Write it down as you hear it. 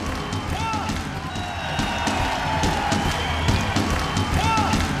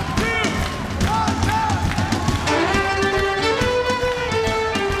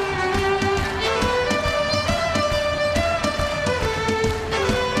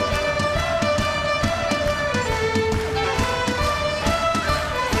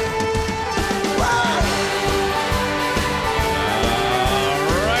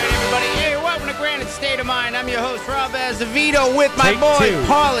Azevedo with my boy,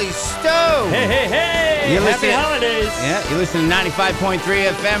 Paulie Stone. Hey. Happy holidays. Yeah, you're listening to 95.3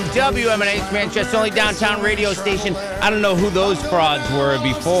 FM, WMNH, Manchester, only downtown radio station. I don't know who those frauds were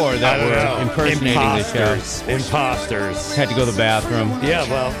before that were impersonating the show. Imposters. Had to go to the bathroom. Yeah,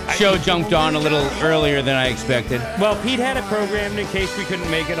 well. Show jumped on a little earlier than I expected. Well, Pete had it programmed in case we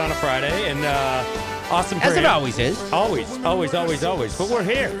couldn't make it on a Friday, and awesome for As him. it always is. Always. But we're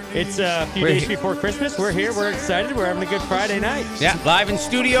here. It's a few days before Christmas. We're here. We're excited. We're having a good Friday night. Yeah, live in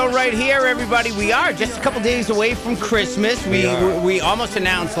studio right here, everybody. We are just a couple days away from Christmas. We almost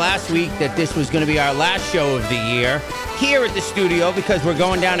announced last week that this was going to be our last show of the year here at the studio because we're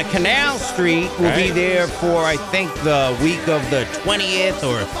going down to Canal Street. We'll be there for, I think, the week of the 20th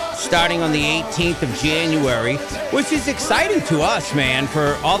or starting on the 18th of January, which is exciting to us, man,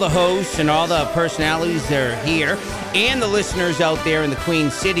 for all the hosts and all the personalities that are here and the listeners out there in the Queen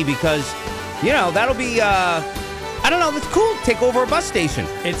City because, you know, that'll be, I don't know, it's cool to take over a bus station.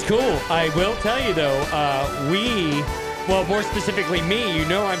 It's cool. I will tell you, though, more specifically me, you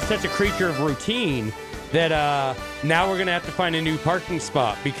know I'm such a creature of routine that now we're going to have to find a new parking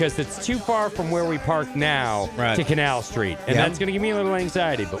spot because it's too far from where we park now to Canal Street. And that's going to give me a little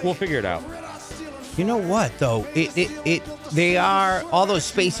anxiety, but we'll figure it out. You know what, though? They are all those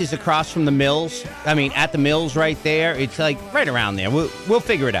spaces across from the mills. I mean, at the mills right there. It's like right around there. We'll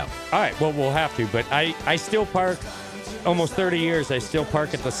figure it out. All right. Well, we'll have to. But I still park. Almost 30 years, I still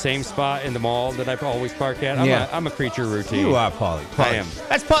park at the same spot in the mall that I've always parked at. I'm a creature of routine. You are, Paulie. I am.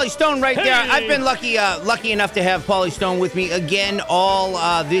 That's Paulie Stone right there. I've been lucky enough to have Paulie Stone with me again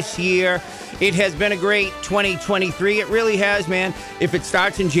all this year. It has been a great 2023. It really has, man. If it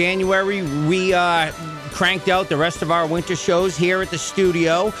starts in January, we cranked out the rest of our winter shows here at the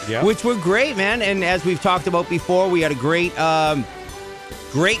studio, which were great, man. And as we've talked about before, we had a great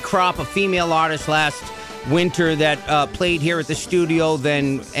crop of female artists last winter that played here at the studio,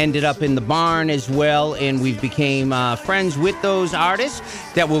 then ended up in the barn as well, and we've became friends with those artists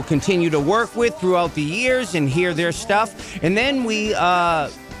that we'll continue to work with throughout the years and hear their stuff. And then we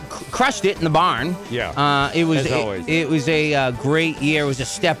crushed it in the barn. It was a great year. It was a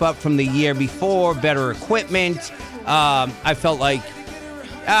step up from the year before, better equipment. I felt like,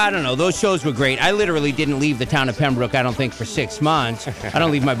 I don't know, those shows were great. I literally didn't leave the town of Pembroke, I don't think, for 6 months. I don't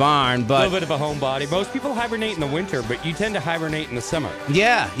leave my barn, but... A little bit of a homebody. Most people hibernate in the winter, but you tend to hibernate in the summer.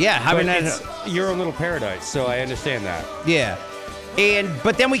 Yeah, hibernate. You're a little paradise, so I understand that. Yeah.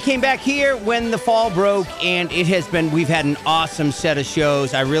 But then we came back here when the fall broke, and we've had an awesome set of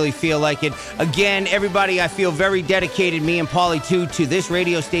shows. I really feel like it. Again, everybody, I feel very dedicated, me and Paulie too, to this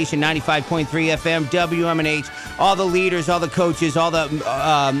radio station, 95.3 FM, WMNH, all the leaders, all the coaches, all the,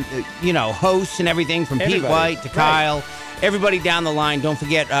 hosts and everything from Pete White to Kyle. Everybody down the line. Don't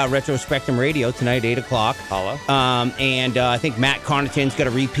forget Retro Spectrum Radio tonight, 8 o'clock. Holla. And I think Matt Connaughton's got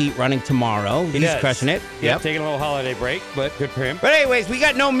a repeat running tomorrow. He's crushing it. Yep. Taking a little holiday break, but good for him. But anyways, we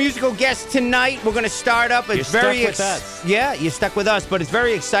got no musical guests tonight. We're going to start up. You're stuck with us. Yeah, you're stuck with us. But it's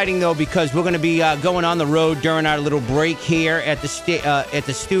very exciting, though, because we're going to be going on the road during our little break here at the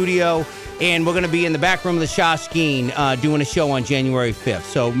studio. And we're going to be in the back room of the Shawskeen doing a show on January 5th.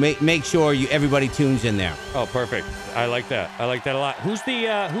 So make sure everybody tunes in there. Oh, perfect. I like that. I like that a lot. Who's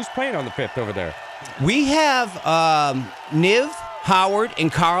playing on the 5th over there? We have Niv Howard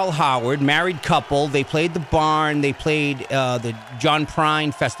and Carl Howard, married couple. They played the barn. They played the John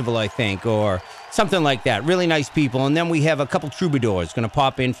Prine Festival, I think, or something like that. Really nice people. And then we have a couple troubadours going to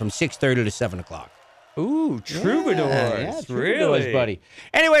pop in from 6:30 to 7 o'clock. Ooh, troubadours. Yeah, troubadours, really? buddy.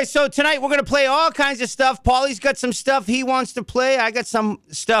 Anyway, so tonight we're going to play all kinds of stuff. Paulie's got some stuff he wants to play. I got some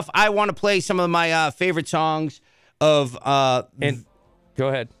stuff I want to play, some of my favorite songs of... and go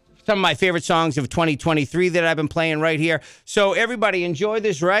ahead. Some of my favorite songs of 2023 that I've been playing right here. So everybody enjoy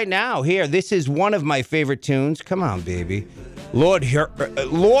this right now. Here, this is one of my favorite tunes. Come on, baby. Lord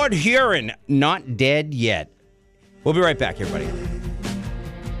Huron, Not Dead Yet. We'll be right back, everybody.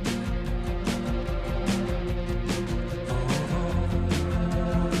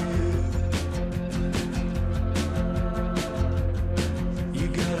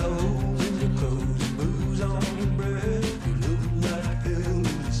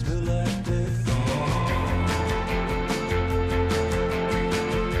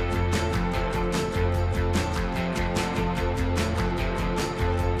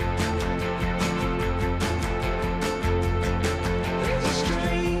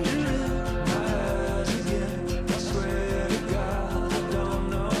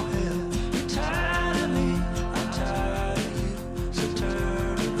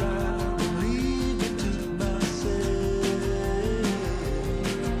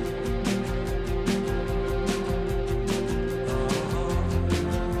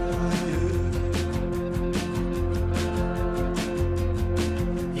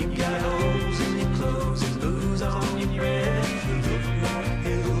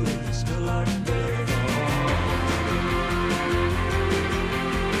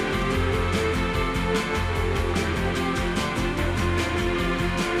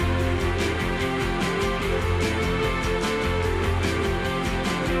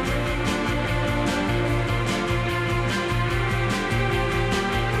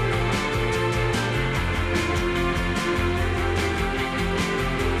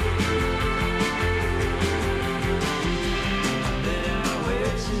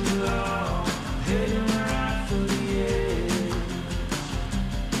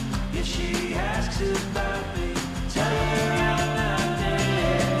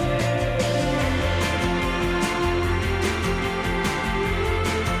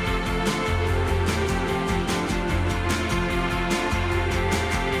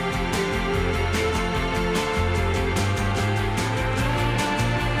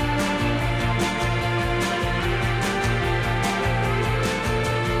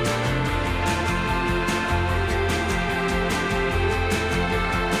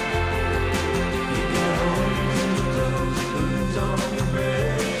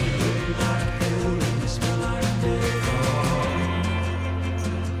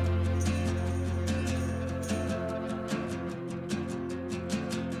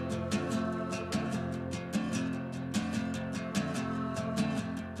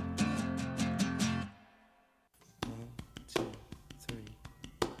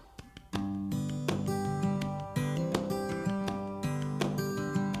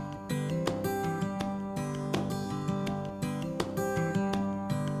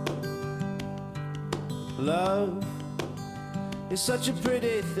 Love is such a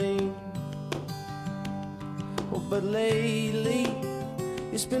pretty thing, oh, but lately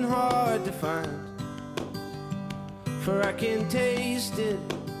it's been hard to find. For I can taste it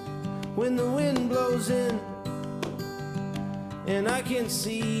when the wind blows in, and I can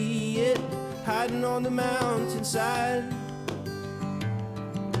see it hiding on the mountainside.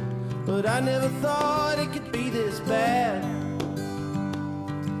 But I never thought it could be this bad.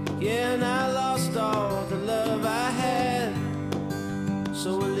 Yeah, and I lost all the love I had.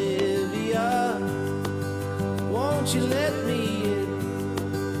 So Olivia, won't you let me in?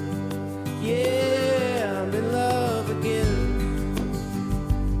 Yeah, I'm in love again.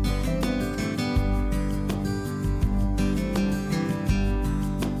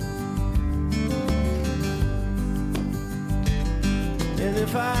 And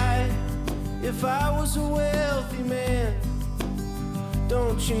if I was a wealthy man,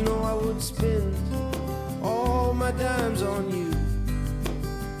 don't you know I would spend all my dimes on you?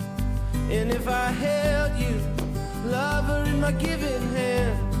 And if I held you, lover, in my giving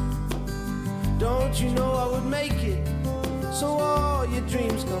hand, don't you know I would make it so all your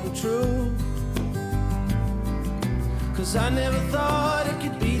dreams come true? 'Cause I never thought it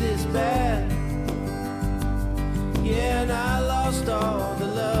could be this bad. Yeah, and I lost all the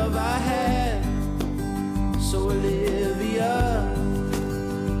love I had. So Olivia,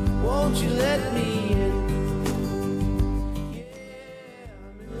 won't you let me in? Yeah,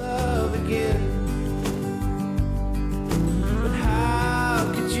 I'm in love again. But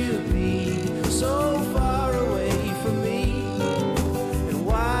how could you be so far away from me? And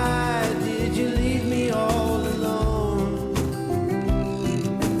why did you leave me all alone?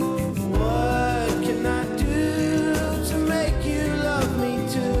 What can I do to make you love me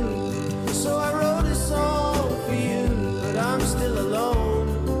too? So I wrote a song for you, but I'm still alone.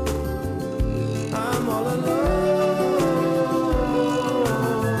 I'm all alone.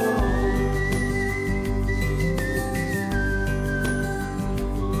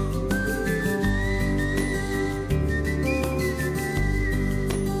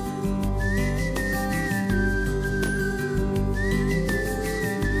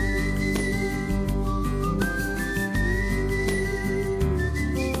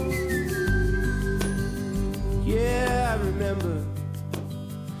 Yeah, I remember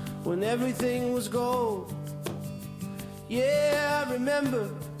when everything was gold. Yeah, I remember,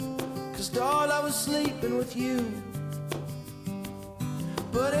 'cause doll, I was sleeping with you.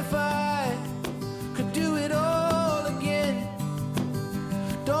 But if I could do it all again,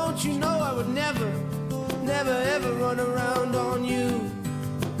 don't you know I would never, never ever run around on you?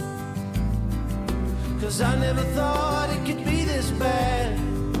 'Cause I never thought it could be this bad.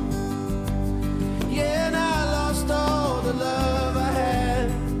 Yeah, and I lost all the love I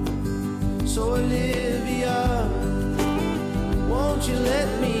had. So Olivia, won't you let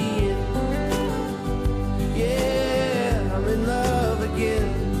me in? Yeah, I'm in love again.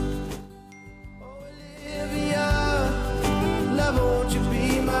 Oh Olivia, lover, won't you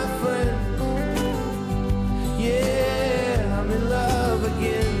be my friend? Yeah, I'm in love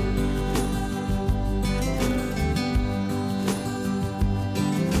again.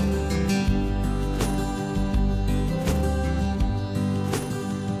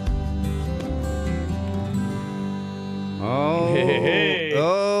 Oh, Hey.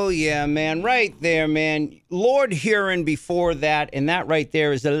 oh yeah, man. Right there, man. Lord Huron before that, and that right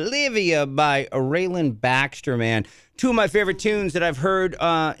there is Olivia by Raylan Baxter, man. Two of my favorite tunes that I've heard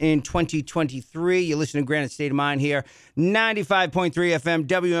in 2023. You listen to Granite State of Mind here, 95.3 FM,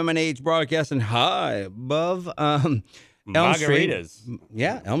 WMNH broadcasting high above. Elm Street. Margaritas.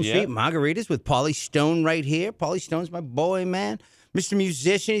 Yeah, Elm Yeah. Street margaritas with Pauly Stone right here. Pauly Stone's my boy, man. Mr.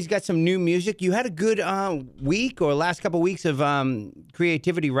 Musician, he's got some new music. You had a good week or last couple weeks of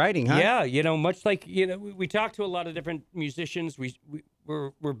creativity writing, huh? Yeah, much like we talked to a lot of different musicians.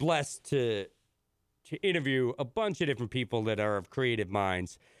 We're blessed to interview a bunch of different people that are of creative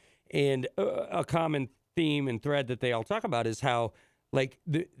minds, and a common theme and thread that they all talk about is how like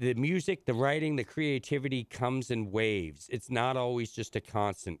the music, the writing, the creativity comes in waves. It's not always just a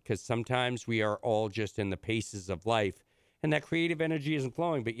constant, because sometimes we are all just in the paces of life and that creative energy isn't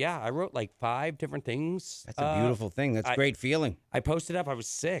flowing. But yeah, I wrote like 5 different things. That's a beautiful thing. That's a great feeling. I posted up. I was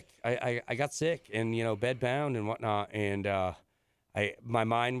sick. I got sick and, bed bound and whatnot. And my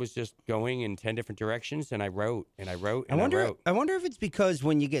mind was just going in 10 different directions, and I wrote and I wrote and I wrote. I wonder if it's because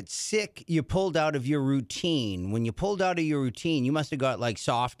when you get sick, you're pulled out of your routine. When you pulled out of your routine, you must have got like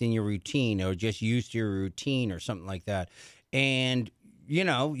soft in your routine or just used to your routine or something like that. And,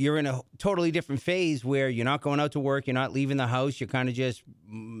 you're in a totally different phase where you're not going out to work. You're not leaving the house. You're kind of just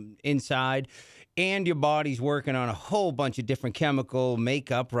inside. And your body's working on a whole bunch of different chemical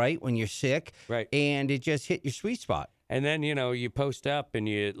makeup, right, when you're sick. Right. And it just hit your sweet spot. And then, you post up and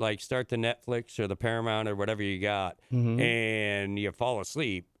you like start the Netflix or the Paramount or whatever you got, and you fall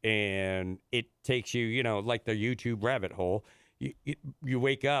asleep, and it takes you, like the YouTube rabbit hole. You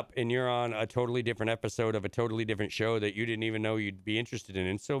wake up and you're on a totally different episode of a totally different show that you didn't even know you'd be interested in.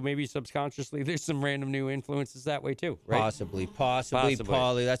 And so maybe subconsciously there's some random new influences that way too, right? Possibly,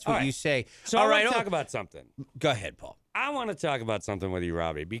 Paulie. That's what you say. So I want to talk about something. Go ahead, Paul. I want to talk about something with you,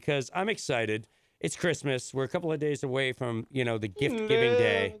 Robbie, because I'm excited. It's Christmas. We're a couple of days away from, the gift giving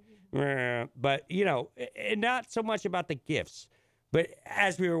day. But, and not so much about the gifts. But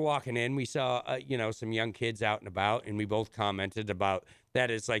as we were walking in, we saw, some young kids out and about, and we both commented about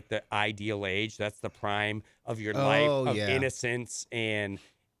that is like the ideal age. That's the prime of your life of innocence and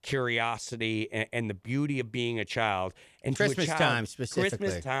curiosity and the beauty of being a child. And Christmas time specifically.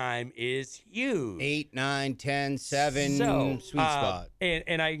 Christmas time is huge. 8, 9, 10, 7, sweet spot.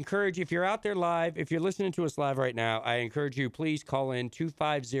 And I encourage you, if you're out there live, if you're listening to us live right now, I encourage you, please call in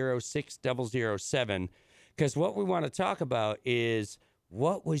 250-6007. Because what we want to talk about is,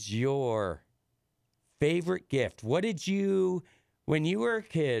 what was your favorite gift? What did you, when you were a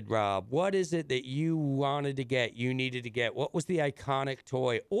kid, Rob, what is it that you wanted to get, you needed to get? What was the iconic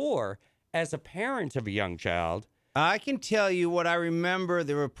toy? Or as a parent of a young child? I can tell you what I remember.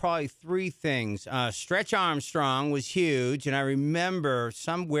 There were probably 3 things. Stretch Armstrong was huge, and I remember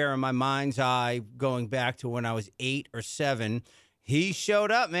somewhere in my mind's eye going back to when I was 8 or 7, he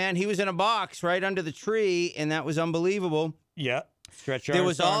showed up, man. He was in a box right under the tree, and that was unbelievable. Yeah. Stretch There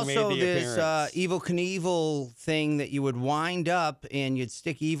was Armstrong also made the this Evel Knievel thing that you would wind up, and you'd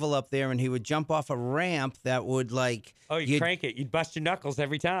stick Evel up there, and he would jump off a ramp that would like... Oh, you'd crank it. You'd bust your knuckles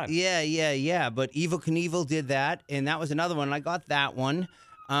every time. Yeah. But Evel Knievel did that, and that was another one. I got that one.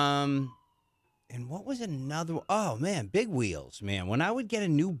 And what was another one? Oh, man, big wheels, man. When I would get a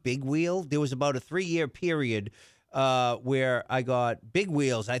new big wheel, there was about a 3-year period where I got big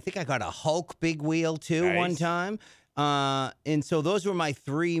wheels. I think I got a Hulk big wheel, too, one time. And so those were my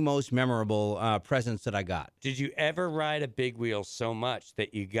 3 most memorable presents that I got. Did you ever ride a big wheel so much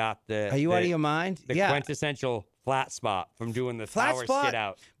that you got Are you out of your mind? The quintessential flat spot from doing the flat power spot? skid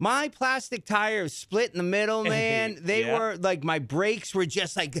out? My plastic tires split in the middle, man. They were like, my brakes were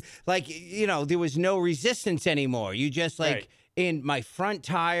just like, there was no resistance anymore. You just like... Right. And my front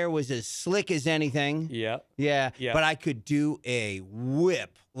tire was as slick as anything. Yeah. But I could do a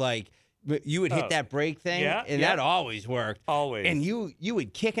whip. Like, you would hit that brake thing, and that always worked. Always. And you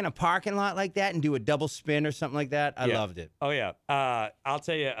would kick in a parking lot like that and do a double spin or something like that. I loved it. Oh, yeah. I'll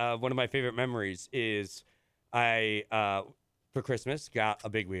tell you, one of my favorite memories is I, for Christmas, got a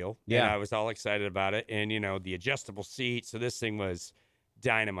big wheel. Yeah. And I was all excited about it. And, the adjustable seat. So this thing was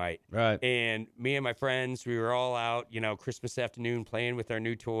dynamite. Right. And me and my friends, we were all out, Christmas afternoon playing with our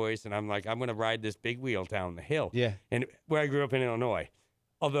new toys. And I'm like, I'm going to ride this big wheel down the hill. Yeah. And where I grew up in Illinois,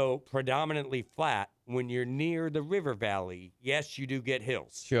 although predominantly flat, when you're near the river valley, yes, you do get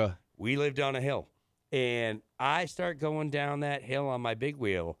hills. Sure. We lived on a hill. And I start going down that hill on my big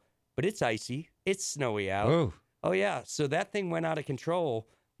wheel, but it's icy. It's snowy out. Ooh. Oh, yeah. So that thing went out of control.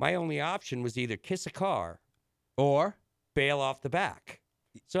 My only option was either kiss a car or bail off the back.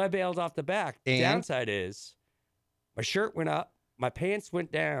 So I bailed off the back. And? Downside is my shirt went up, my pants went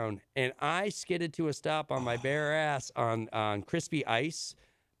down, and I skidded to a stop on my bare ass on crispy ice.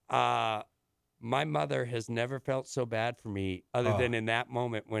 My mother has never felt so bad for me other than in that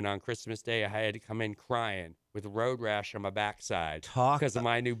moment when on Christmas Day I had to come in crying with road rash on my backside Talk- because of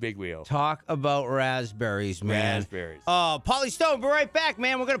my new big wheel. Talk about raspberries, man. Raspberries. Pauly Stone, we're right back,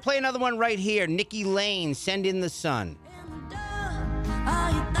 man. We're going to play another one right here. Nikki Lane, Send in the Sun.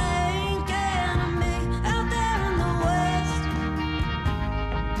 Are you thinking of me out there in the west?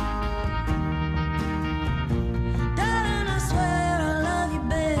 Darling, I swear I love you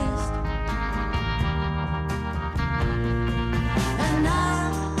best. And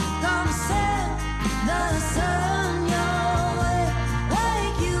I'm gonna set the sun your way,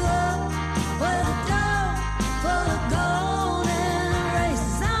 wake you up with a dawn full of golden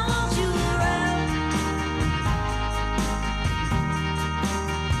races. I want you around.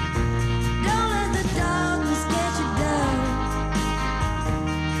 Don't let the darkness get you down.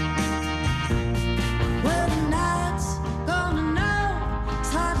 Well, the night's gonna know.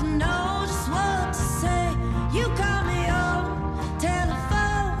 It's hard to know just what to say. You call me on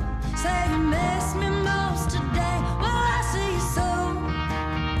telephone, say you miss me most today. Well, I see you soon.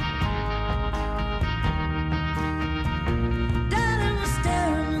 Darling, we're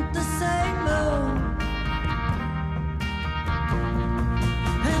staring at the same moon.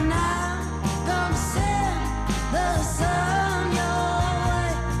 And I'm gonna send the sun your way,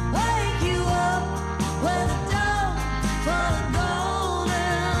 wake you up with a dawn full of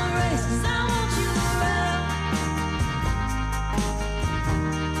golden races. I want you around.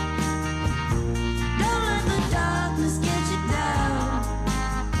 Don't let the darkness get you down.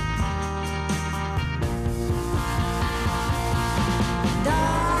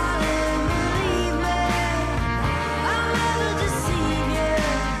 Darling, believe me, I'll never deceive you.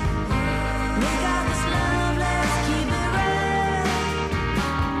 We got this love, let's keep it real.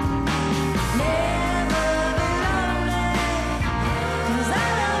 Never be lonely, 'cause I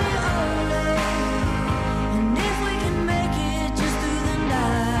love you only. And if we can make it just through the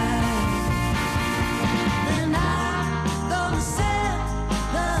night, then I'm gonna set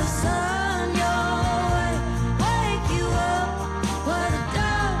the sun your way, wake you up with a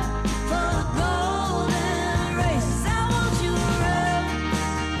dawn full of golden races. I want you around.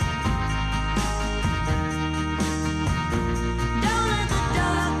 Don't let the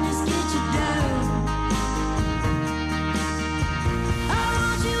darkness get you down. I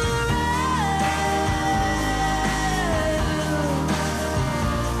want you around.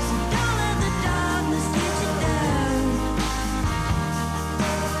 So don't let the darkness get you down.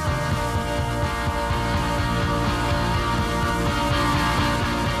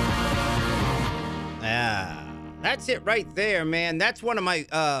 Yeah, that's it right there, man. That's one of my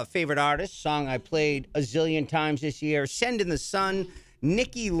favorite artists. Song I played a zillion times this year. Send in the Sun.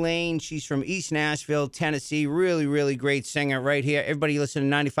 Nikki Lane. She's from East Nashville, Tennessee. Really, really great singer right here. Everybody listen to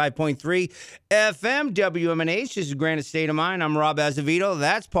 95.3 FM WMNH. This is Granite State of Mind. I'm Rob Azevedo.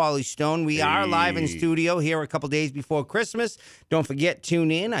 That's Pauly Stone. We are live in studio here a couple days before Christmas. Don't forget, tune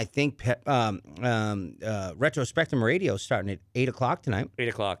in. I think Retro Spectrum Radio is starting at 8 o'clock tonight. 8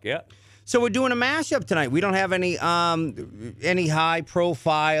 o'clock, yeah. So we're doing a mashup tonight. We don't have any high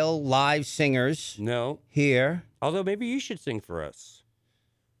profile live singers No. here. Although maybe you should sing for us.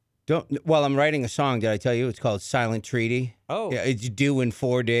 Well, I'm writing a song. Did I tell you? It's called Silent Treaty. Oh. Yeah, it's due in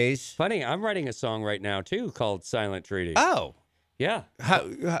 4 days. Funny, I'm writing a song right now, too, called Silent Treaty. Oh. Yeah.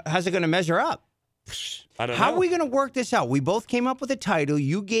 How's it going to measure up? I don't know. How are we going to work this out? We both came up with a title.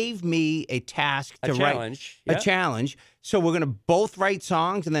 You gave me a task to write. Challenge. A Yeah. challenge. So we're going to both write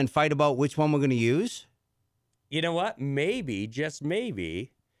songs and then fight about which one we're going to use? You know what? Maybe, just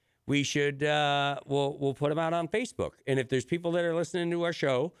maybe, we should, we'll put them out on Facebook. And if there's people that are listening to our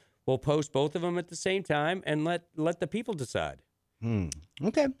show, we'll post both of them at the same time and let the people decide.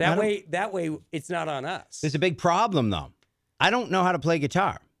 Okay. That way it's not on us. There's a big problem, though. I don't know how to play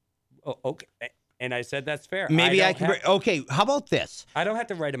guitar. Oh, okay. And I said that's fair. Maybe I can. Okay, how about this? I don't have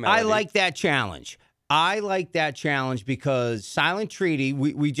to write a melody. I like that challenge. Because Silent Treaty,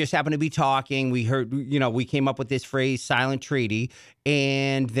 we just happened to be talking. We heard, we came up with this phrase, Silent Treaty.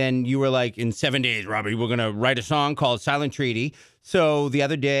 And then you were like, in 7 days, Robbie, we're going to write a song called Silent Treaty. So the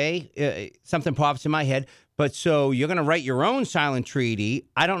other day, something pops in my head. But so you're going to write your own Silent Treaty.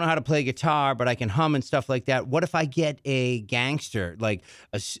 I don't know how to play guitar, but I can hum and stuff like that. What if I get a gangster, like,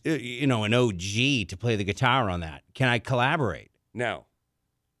 an OG to play the guitar on that? Can I collaborate? No.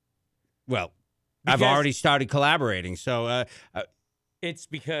 Well, I've already started collaborating, so it's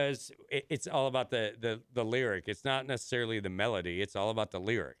because it's all about the lyric. It's not necessarily the melody. It's all about the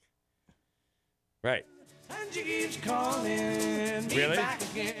lyric. Right. And she keeps calling me Really? back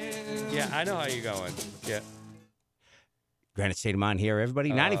again. Yeah, I know how you're going. Yeah. Granite State of Mind here,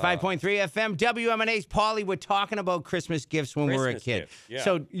 everybody. 95.3 FM, WMNA's Pauly. We're talking about Christmas gifts when we were a Christmas kid. gift, yeah.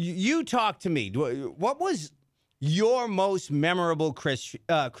 So you talk to me. What was your most memorable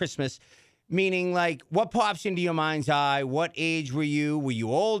Christmas? Meaning, like, what pops into your mind's eye? What age were you? Were you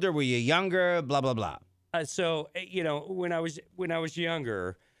older? Were you younger? Blah blah blah. So when I was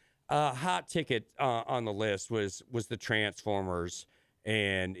younger, hot ticket on the list was the Transformers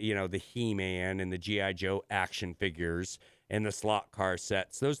and the He-Man and the G.I. Joe action figures and the slot car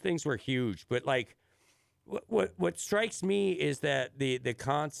sets. Those things were huge. But like, what strikes me is that the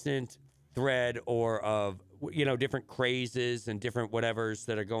constant thread of different crazes and different whatevers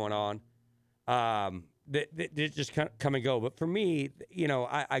that are going on. They just come and go. But for me,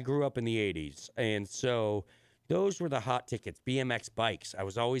 I grew up in the 80s. And so those were the hot tickets, BMX bikes. I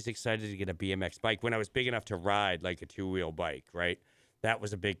was always excited to get a BMX bike when I was big enough to ride like a two-wheel bike, right? That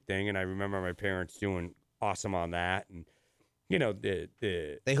was a big thing. And I remember my parents doing awesome on that. And,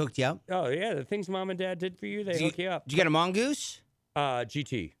 they hooked you up? Oh, yeah. The things mom and dad did for you, they hook you up. Did you get a Mongoose?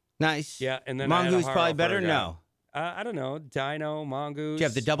 GT. Nice. Yeah. And then Mongoose probably better? No. I don't know. Dino, Mongoose. Do you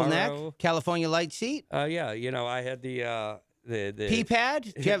have the double neck? Haro. California light seat? Yeah. I had the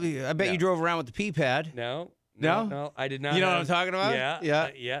P-pad? I bet you drove around with the P-pad. No, I did not. You know what I'm talking about?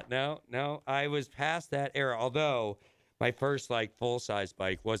 Yeah. No. I was past that era. Although my first full-size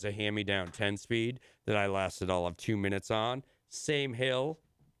bike was a hand-me-down 10-speed that I lasted all of 2 minutes on. Same hill,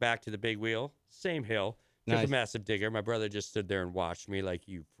 back to the big wheel. Same hill. Took Nice. a massive digger. My brother just stood there and watched me like,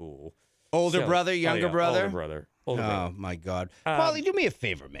 you fool. Older brother, younger brother? Older brother. Oh, my God. Paulie, do me a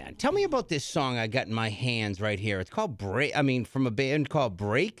favor, man. Tell me about this song I got in my hands right here. It's called Break. From a band called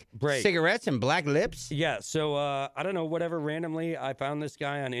Break. Cigarettes and Black Lips. Yeah, so I don't know, whatever, randomly, I found this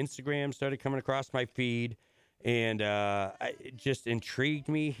guy on Instagram, started coming across my feed, and it just intrigued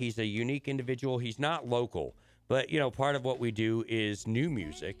me. He's a unique individual. He's not local, but, part of what we do is new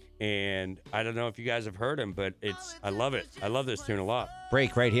music, and I don't know if you guys have heard him, but I love it. I love this tune a lot.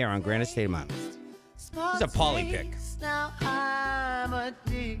 Break right here on Granite State of Mind. It's a Paulie pick. Now I'm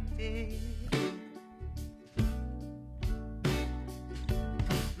addicted.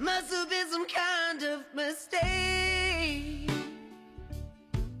 Must have been some kind of mistake.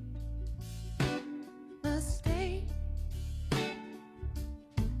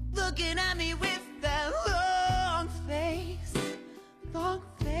 Looking at me with that long face,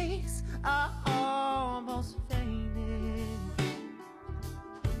 I almost fainted.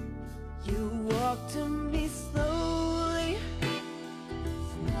 You walk to me slowly,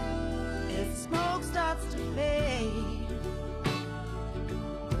 as smoke starts to fade.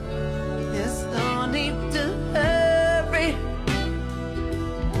 There's no need to hurry.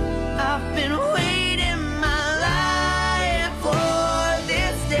 I've been waiting my life for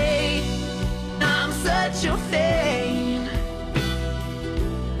this day. I'm such a fiend.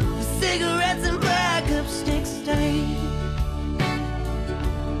 Cigarettes and black lipstick stain.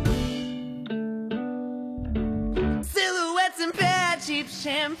 Silhouettes and bad cheap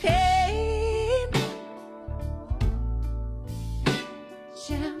champagne.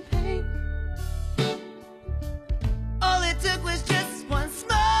 Champagne. All it took was just one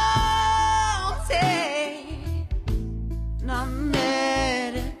small take. And I'm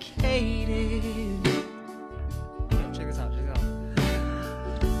medicated. Check this out,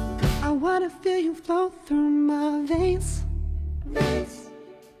 I wanna feel you flow through my veins.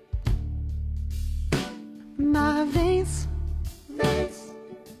 My veins.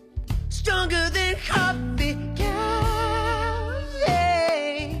 Stronger than coffee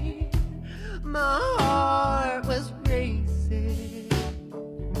cafe. My heart was racing,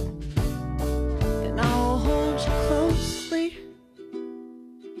 and I'll hold you closely.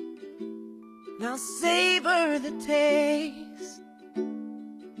 Now savor the taste,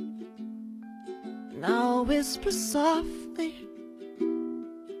 and I'll whisper softly.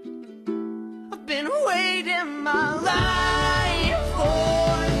 I've been waiting my life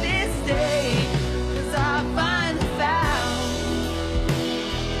for this day, 'cause I finally found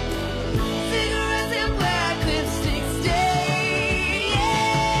cigarettes and black lipstick stain.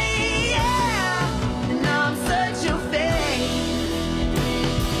 Yeah. And I'm such a fiend.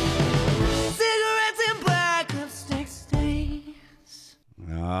 Cigarettes and black lipstick stains.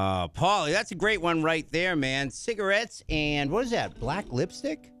 Oh, Paulie, that's a great one right there, man. Cigarettes and what is that? Black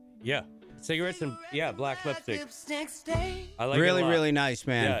lipstick? Yeah. Cigarettes and, black lipstick. Stain. I like it a Really, lot. really nice,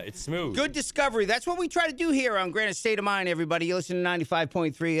 man. Yeah, it's smooth. Good discovery. That's what we try to do here on Granite State of Mind, everybody. You listen to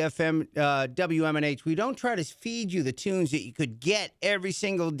 95.3 FM WMNH. We don't try to feed you the tunes that you could get every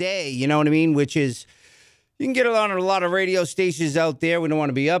single day, you know what I mean? Which is, you can get it on a lot of radio stations out there. We don't want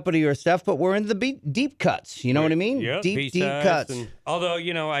to be uppity or stuff, but we're in the deep cuts. You know what I mean? Yep, Deep B-sides cuts. Although,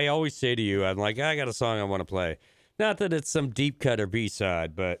 I always say to you, I'm like, I got a song I want to play. Not that it's some deep cut or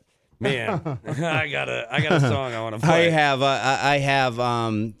B-side, but, Man, I got a song I want to play. I have,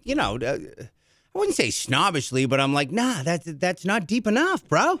 I wouldn't say snobbishly, but I'm like, nah, that's not deep enough,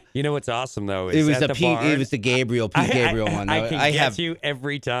 bro. You know what's awesome though? It Is was at the the Pete. barn, It was the Gabriel one. I can get you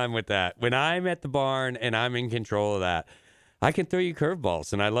every time with that. When I'm at the barn and I'm in control of that, I can throw you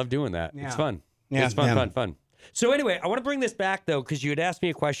curveballs, and I love doing that. Yeah. It's fun. Yeah, it's fun. So anyway, I want to bring this back though, because you had asked me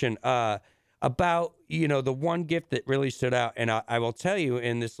a question about the one gift that really stood out, and I will tell you,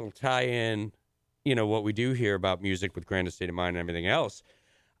 and this will tie in, what we do here about music with Granite State of Mind and everything else.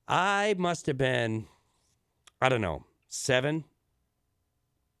 I must have been, I don't know, 7,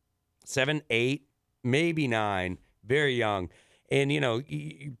 8, maybe 9, very young. And,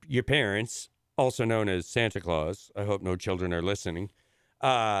 your parents, also known as Santa Claus, I hope no children are listening,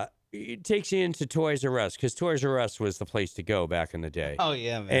 it takes you into Toys R Us, because Toys R Us was the place to go back in the day. Oh,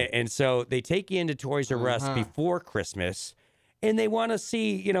 yeah, man. And so they take you into Toys R Us before Christmas, and they want to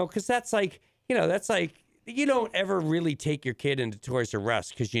see, because that's like, you don't ever really take your kid into Toys R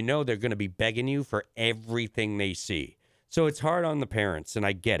Us because they're going to be begging you for everything they see. So it's hard on the parents, and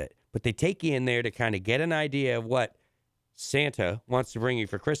I get it. But they take you in there to kind of get an idea of what Santa wants to bring you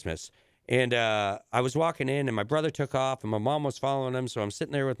for Christmas. And I was walking in, and my brother took off, and my mom was following him. So I'm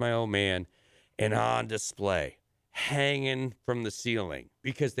sitting there with my old man, and on display, hanging from the ceiling,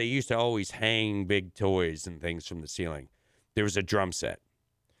 because they used to always hang big toys and things from the ceiling, there was a drum set.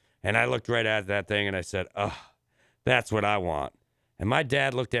 And I looked right at that thing, and I said, oh, that's what I want. And my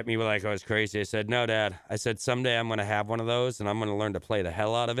dad looked at me like I was crazy. I said, no, Dad. I said, someday I'm going to have one of those, and I'm going to learn to play the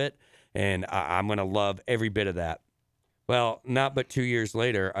hell out of it, and I'm going to love every bit of that. Well, not but 2 years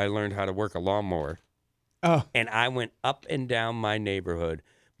later, I learned how to work a lawnmower. Oh. And I went up and down my neighborhood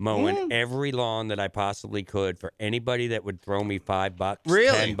mowing every lawn that I possibly could for anybody that would throw me $5,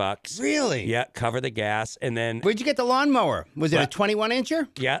 really? $10. Really? Yeah, cover the gas. And then... Where'd you get the lawnmower? Was it a 21-incher?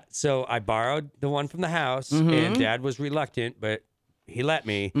 Yeah, so I borrowed the one from the house, and Dad was reluctant, but he let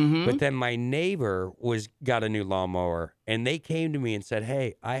me. But then my neighbor got a new lawnmower, and they came to me and said,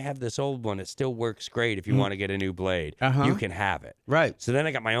 hey, I have this old one. It still works great. If you want to get a new blade, you can have it. Right. So then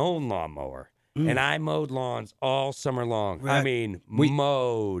I got my own lawnmower. And I mowed lawns all summer long. Right. I mean,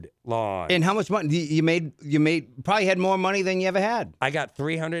 mowed lawns. And how much money you made? Probably had more money than you ever had. I got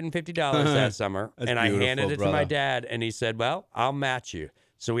 $350 that summer, and I handed it to my dad, and he said, well, I'll match you.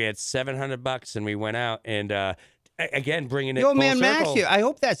 So we had $700, and we went out, and again, bringing it full circle. The old man matched you. I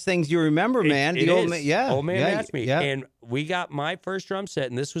hope that's things you remember, man. Old man matched me. Yeah. And we got my first drum set,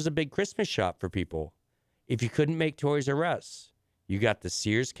 and this was a big Christmas shop for people. If you couldn't make Toys R Us, you got the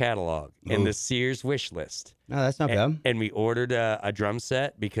Sears catalog and the Sears wish list. No, that's not bad. And we ordered a drum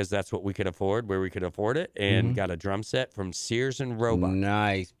set because that's what we could afford, where we could afford it, and got a drum set from Sears and Roebuck.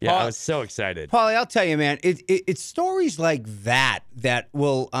 Nice. Yeah, I was so excited. Paulie, I'll tell you, man, it's stories like that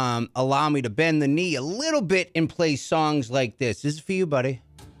will allow me to bend the knee a little bit and play songs like this. This is for you, buddy.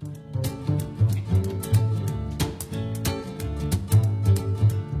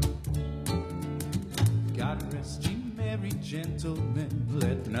 Gentlemen,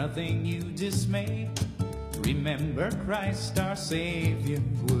 let nothing you dismay. Remember Christ our Savior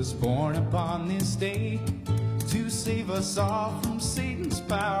was born upon this day to save us all from Satan's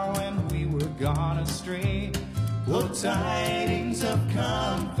power when we were gone astray. Oh, tidings of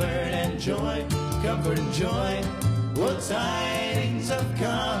comfort and joy, comfort and joy. Oh, tidings of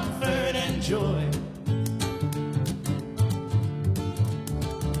comfort and joy.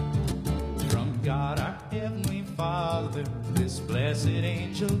 From God our Heavenly Father, this blessed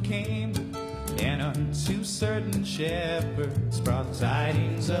angel came, and unto certain shepherds brought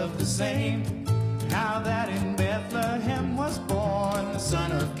tidings of the same, how that in Bethlehem was born the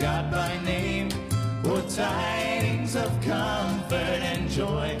Son of God by name. Oh, tidings of comfort and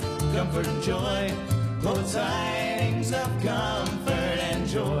joy, comfort and joy. Oh, tidings of comfort and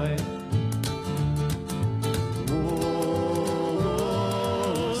joy. Oh,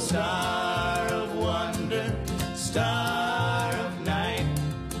 star of wonder, star of night,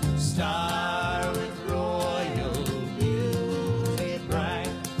 star with royal beauty bright,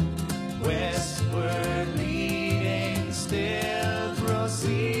 westward leading, still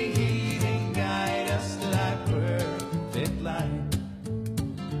proceeding, guide us to thy perfect light.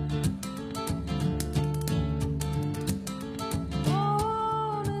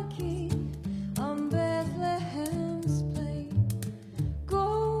 Born a king.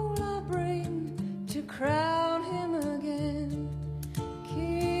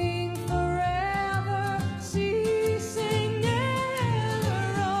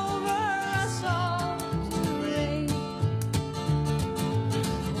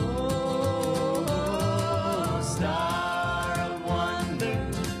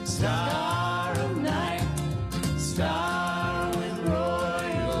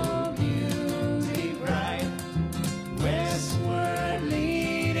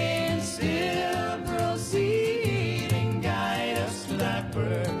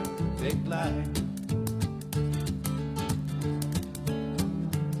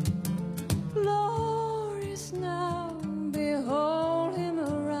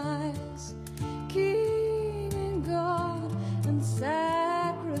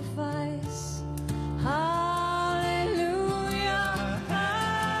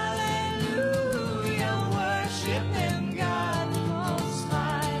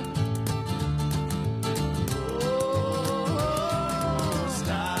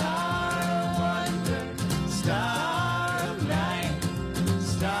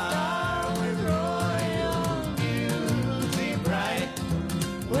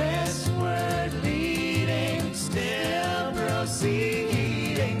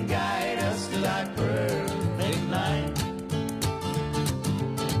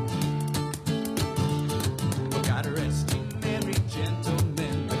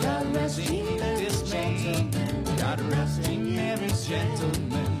 God rest in every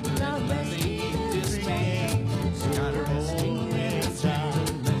gentleman. Let nothing keep this man. God rest in every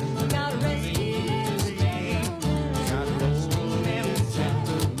gentleman. God rest in this man. God rest in every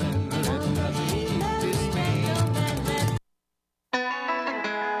gentleman. Let nothing keep this man.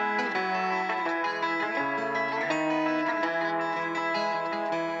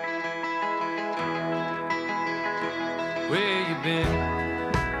 Where you been?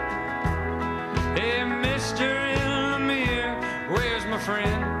 Hey, Mr. in the mirror, where's my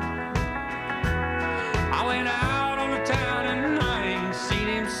friend? I went out on the town and I ain't seen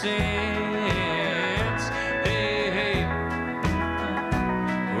him since. Hey, hey,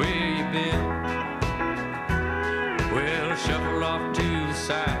 where you been? Well, I shuffled off to the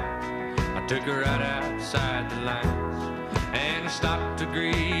side. I took her right outside the lines and I stopped to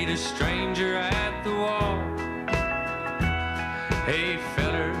greet a stranger at the wall. Hey,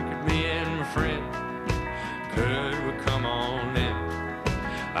 feller, could me and my friend, could we come on in?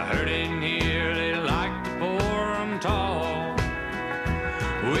 I heard in here they like to pour 'em tall.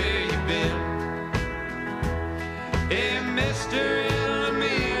 Where you been? Hey, Mr.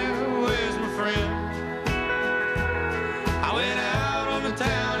 Illamere, where's my friend? I went out on the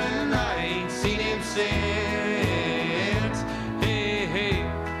town and I ain't seen him since. Hey, hey,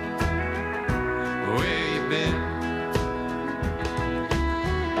 where you been?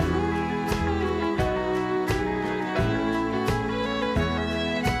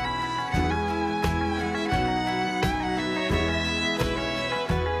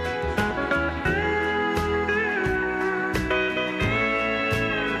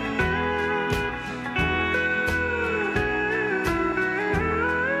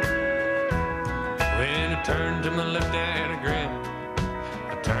 Turned to my left and I grinned.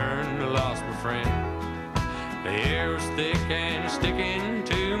 I turned and lost my friend. The air was thick and sticking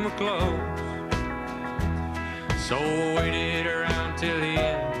to my clothes. So I waited around till the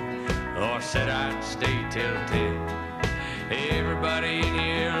end. Oh, I said I'd stay till 10. Everybody in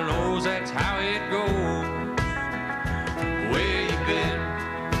here knows that's how it goes. Where you been?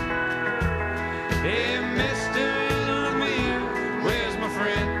 Hey, Mr. Illamere, where's my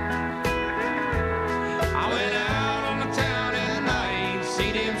friend? I went out on the town and I ain't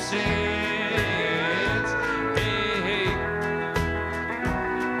seen him since. Hey, hey,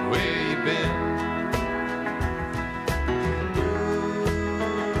 where you been?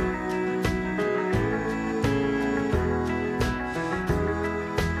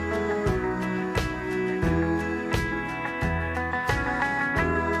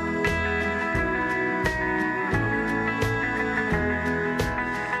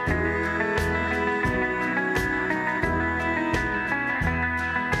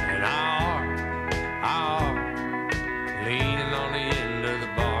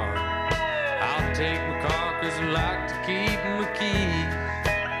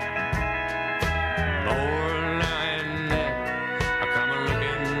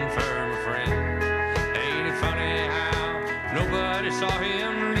 Saw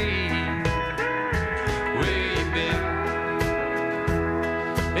him leave. Where you been?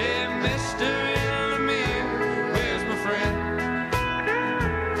 Hey, Mr. Illamere, where's my friend?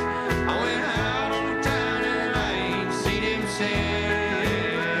 I went out on the town and I ain't seen him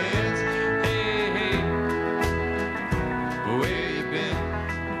since. Hey, hey, where you been?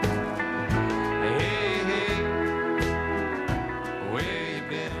 Hey, hey, where you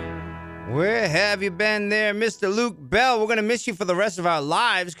been? Where have you been there, Mr. Luke Bell? We're going to miss you for the rest of our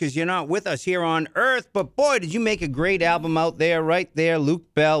lives because you're not with us here on Earth. But boy, did you make a great album out there, right there,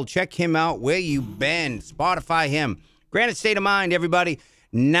 Luke Bell. Check him out. Where you been? Spotify him. Granite State of Mind, everybody.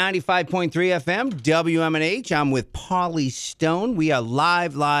 95.3 FM, WMNH. I'm with Pauly Stone. We are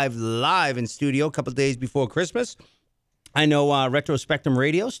live in studio a couple of days before Christmas. I know Retro Spectrum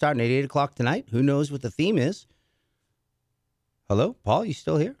Radio starting at 8 o'clock tonight. Who knows what the theme is? Hello, Paul, you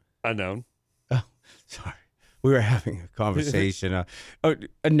still here? Unknown. Oh, sorry. We were having a conversation.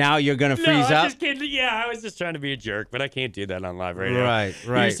 Now you're going to freeze I'm up? Just kidding. Yeah, I was just trying to be a jerk, but I can't do that on live radio. Right. You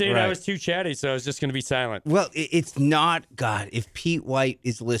were saying I was too chatty, so I was just going to be silent. Well, it's not, God, if Pete White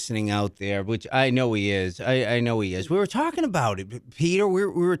is listening out there, which I know he is. I know he is. We were talking about it, Peter. We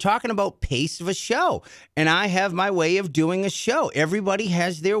were talking about pace of a show, and I have my way of doing a show. Everybody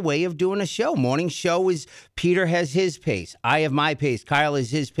has their way of doing a show. Morning show is, Peter has his pace. I have my pace. Kyle has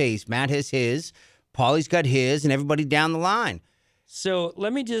his pace. Matt has his. Pauly's got his, and everybody down the line. So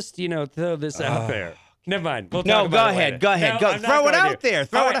let me just, throw this out there. Never mind. We'll No, talk go about it ahead. later. Go ahead. No, Go. I'm not Throw it going out to. there.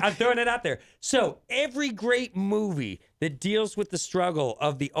 All right, I'm throwing it out there. So every great movie that deals with the struggle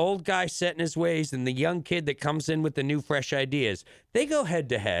of the old guy set in his ways and the young kid that comes in with the new, fresh ideas, they go head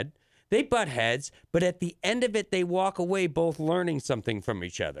to head. They butt heads, but at the end of it, they walk away both learning something from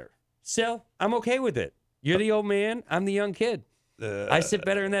each other. So I'm okay with it. You're the old man. I'm the young kid. I sit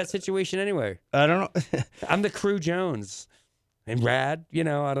better in that situation anyway. I don't know. I'm the Crew Jones. And Rad, I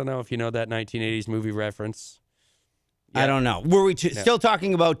don't know if you know that 1980s movie reference. I don't know. Were we still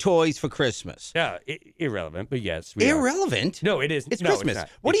talking about toys for Christmas? Yeah, irrelevant, but yes. We Irrelevant? Are. No, it is. It's no, Christmas.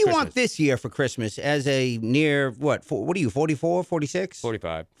 It's What it's do you Christmas. want this year for Christmas as a near, what are you, 44, 46?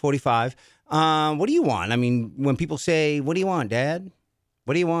 45. 45. What do you want? I mean, when people say, what do you want, Dad?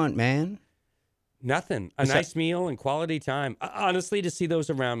 What do you want, man? Nothing. A nice meal and quality time. Honestly, to see those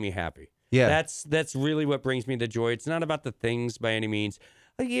around me happy. Yeah. That's really what brings me the joy. It's not about the things by any means.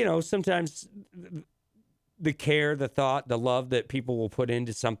 Sometimes the care, the thought, the love that people will put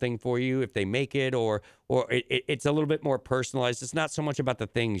into something for you if they make it, or it's a little bit more personalized. It's not so much about the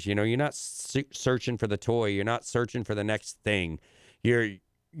things. You're not searching for the toy. You're not searching for the next thing. You're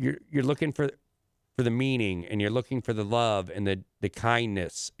looking for the meaning, and you're looking for the love and the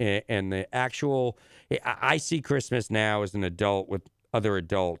kindness and the actual. I see Christmas now as an adult with other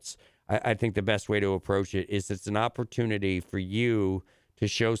adults. I think the best way to approach it is it's an opportunity for you to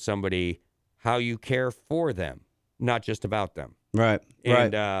show somebody how you care for them, not just about them. Right.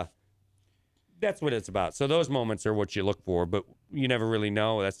 And that's what it's about. So those moments are what you look for, but you never really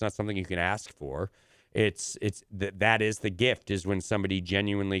know. That's not something you can ask for. That is the gift, is when somebody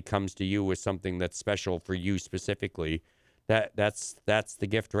genuinely comes to you with something that's special for you specifically. That's the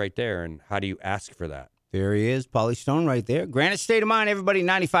gift right there. And how do you ask for that? There he is, Pauly Stone right there. Granite State of Mind, everybody,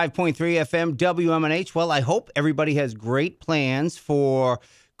 95.3 FM, WMNH. Well, I hope everybody has great plans for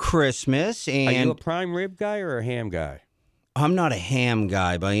Christmas. And are you a prime rib guy or a ham guy? I'm not a ham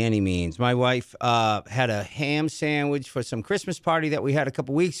guy by any means. My wife had a ham sandwich for some Christmas party that we had a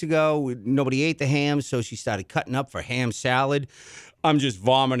couple weeks ago. Nobody ate the ham, so she started cutting up for ham salad. I'm just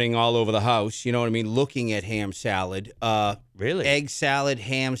vomiting all over the house, you know what I mean, looking at ham salad. Really? Egg salad,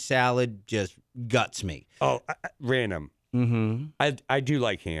 ham salad just guts me. Oh, random. Mm-hmm. I do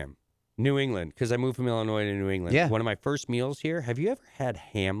like ham. New England, because I moved from Illinois to New England. Yeah. One of my first meals here. Have you ever had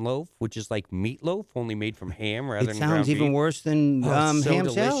ham loaf, which is like meatloaf, only made from ham rather than ground It sounds even beef? worse than It's so ham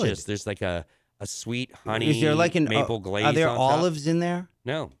delicious. salad. There's like a sweet honey, Is there like maple glaze Are there on top. olives in there?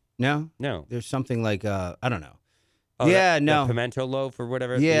 No. No? There's something like, I don't know. Oh, yeah, that no. pimento loaf or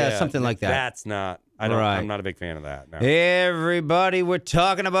whatever. Yeah, something like that. That's not. I'm not a big fan of that. No. Everybody, we're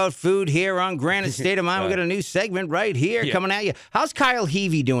talking about food here on Granite State of Mind. We got a new segment right here coming at you. How's Kyle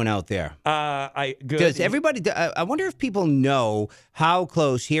Heavey doing out there? Good. Does everybody? I wonder if people know how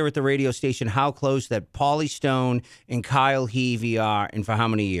close here at the radio station, how close that Pauly Stone and Kyle Heavey are, and for how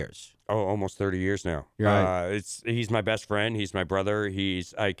many years? Oh, almost 30 years now. Right. He's my best friend. He's my brother.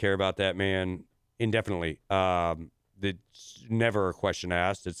 I care about that man indefinitely. It's never a question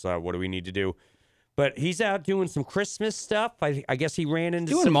asked. It's what do we need to do? But he's out doing some Christmas stuff. I guess he ran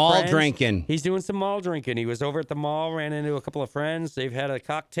into Doing some mall friends. drinking. He's doing some mall drinking. He was over at the mall, ran into a couple of friends. They've had a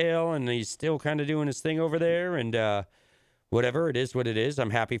cocktail, and he's still kind of doing his thing over there. And whatever, it is what it is.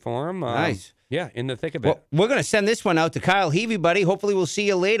 I'm happy for him. Nice. Yeah, in the thick of it. Well, we're going to send this one out to Kyle Heavey, buddy. Hopefully we'll see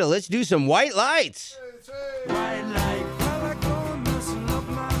you later. Let's do some white lights. White light, felt like going messing up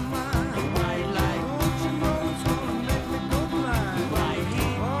my mind. White light, don't you know it's gonna make me go blind? White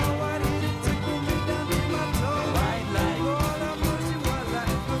heat, oh, white heat, it tickled me down to my toe. White light, Lord have mercy, white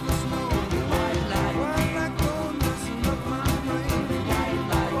light from the snow. White light going messing up my brain. White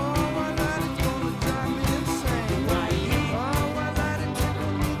light, oh, white light, it's gonna drive me insane. White heat, oh, white light, it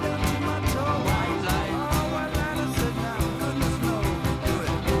tickled me down to my toe. White light, oh, white light, I said, now goodness knows, do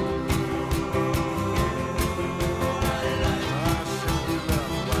it.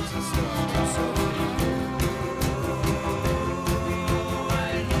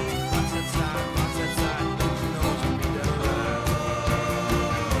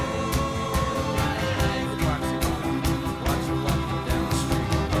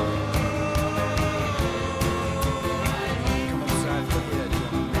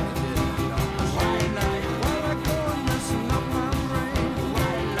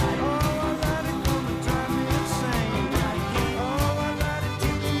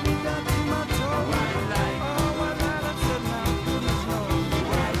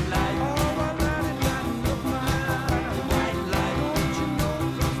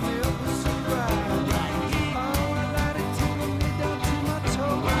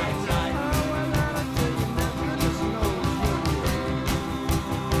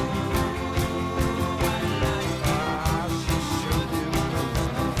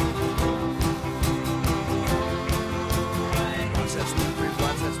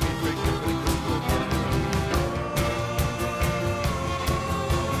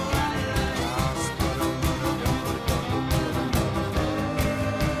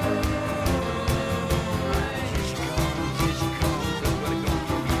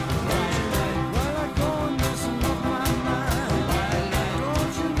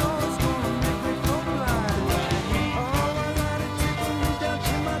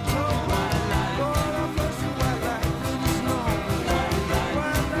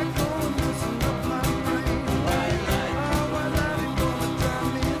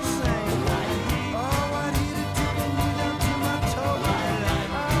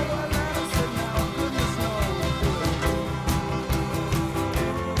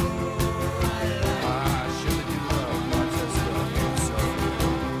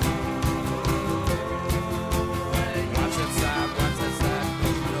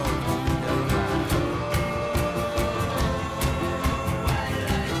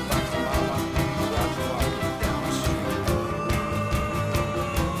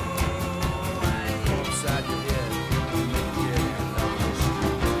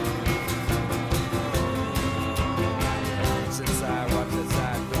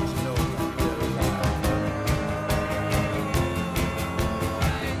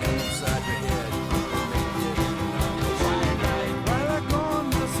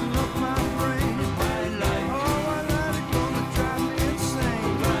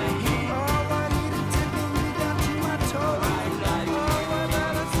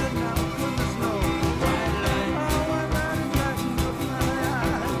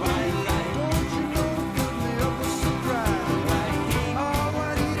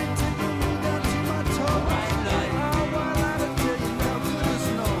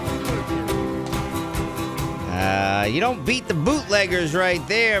 you don't beat the bootleggers right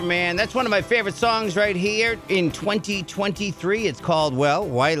there, man. That's one of my favorite songs right here in 2023. It's called, well,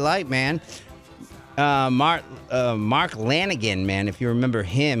 White Light, man. Mark Lanigan, man, if you remember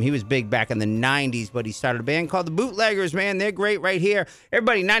him, he was big back in the 90s, but he started a band called the Bootleggers, man. They're great right here.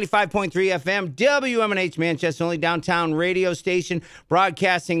 Everybody, 95.3 FM, WMNH Manchester, only downtown radio station,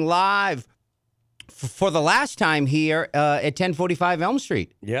 broadcasting live for the last time here at 1045 Elm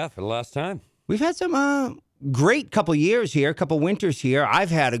Street. Yeah, for the last time. We've had some great couple years here, couple winters here. I've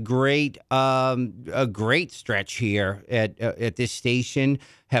had a great stretch here at this station.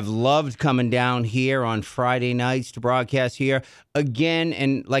 Have loved coming down here on Friday nights to broadcast here again.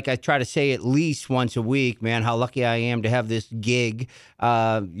 And like I try to say at least once a week, man, how lucky I am to have this gig.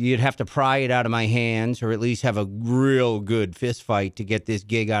 You'd have to pry it out of my hands or at least have a real good fist fight to get this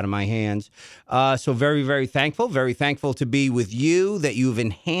gig out of my hands. So very, very thankful to be with you, that you've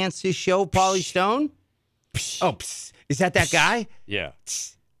enhanced this show, Pauly Stone. Oh, is that guy? Yeah.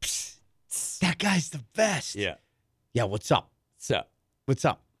 That guy's the best. Yeah. Yeah, what's up? What's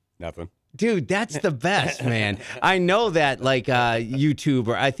up? Nothing. Dude, that's the best, man. I know that, like,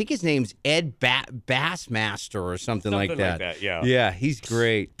 YouTuber. I think his name's Ed Bassmaster or something like that. Yeah. Yeah, he's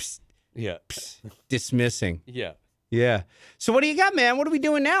great. Psst, Yeah. psst, dismissing. Yeah. Yeah. So what do you got, man? What are we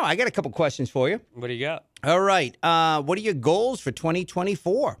doing now? I got a couple questions for you. What do you got? All right. What are your goals for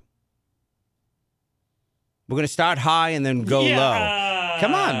 2024? We're going to start high and then go low.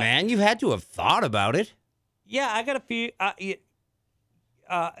 Come on, man. You had to have thought about it. Yeah, I got a few.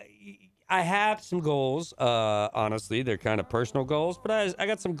 I have some goals. Honestly, they're kind of personal goals, but I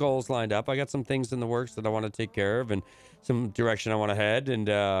got some goals lined up. I got some things in the works that I want to take care of, and some direction I want to head.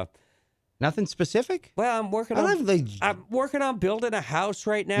 And nothing specific? well, I'm working on building a house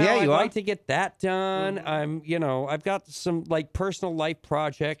right now. Yeah, you I'd are? like to get that done. I've got some like personal life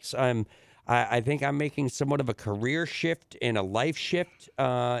projects. I think I'm making somewhat of a career shift and a life shift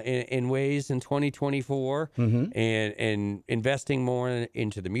in ways in 2024, and investing more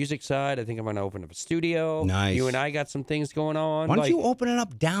into the music side. I think I'm going to open up a studio. Nice. You and I got some things going on. Why don't you open it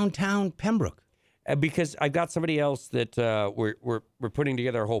up downtown Pembroke? Because I've got somebody else that we're putting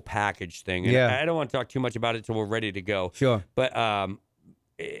together a whole package thing. And Yeah. I don't want to talk too much about it till we're ready to go. Sure. But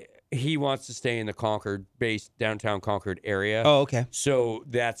he wants to stay in the downtown Concord area. Oh, okay. So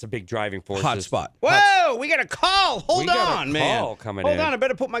that's a big driving force. Hot spot. Whoa, we got a call. Hold We got on, a man. call coming Hold in. on, I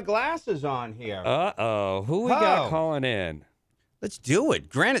better put my glasses on here. Uh-oh. Who we Oh. got calling in? Let's do it.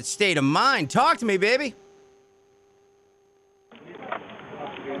 Granite State of Mind. Talk to me, baby.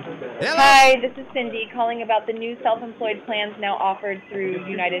 Hello. Hi, this is Cindy calling about the new self-employed plans now offered through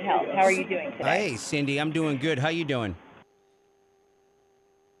United Health. How are you doing today? Hey, Cindy, I'm doing good. How you doing?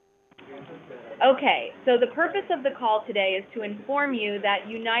 Okay, so the purpose of the call today is to inform you that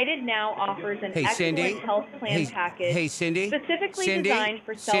United now offers an Hey, excellent Cindy. health plan package Hey, Cindy. specifically Cindy. designed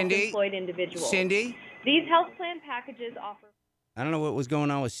for self-employed individuals. Cindy. These health plan packages offer... I don't know what was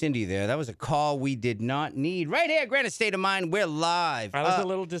going on with Cindy there. That was a call we did not need. Right here, Granite State of Mind. We're live. I was a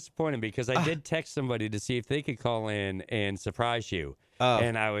little disappointed because I did text somebody to see if they could call in and surprise you.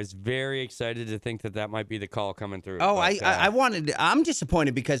 And I was very excited to think that might be the call coming through. Oh, But, I'm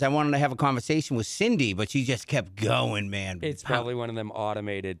disappointed because I wanted to have a conversation with Cindy, but she just kept going, man. It's probably one of them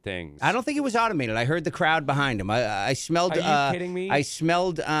automated things. I don't think it was automated. I heard the crowd behind him. I smelled. Are you kidding me? I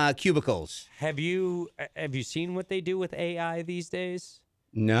smelled cubicles. Have you seen what they do with AI these days?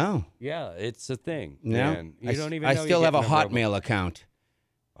 No. Yeah, it's a thing. No. Man. You don't even I know still you're have a getting robot. Hotmail account.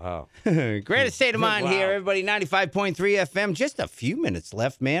 Wow. Greatest state of mind Wow. here, everybody. 95.3 FM. Just a few minutes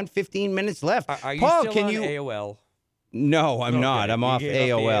left, man. 15 minutes left. Are you Paul, still can on you? AOL? No, I'm Okay, not. I'm you off gave up the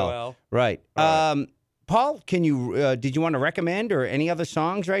AOL. AOL? Right. All right. Paul, can you? Did you want to recommend or any other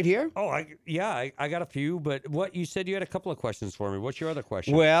songs right here? Oh, I got a few, but what you said you had a couple of questions for me. What's your other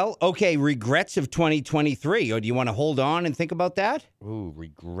question? Well, okay. Regrets of 2023, or do you want to hold on and think about that? Ooh,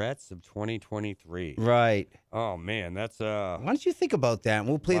 regrets of 2023. Right. Oh man, that's Why don't you think about that, and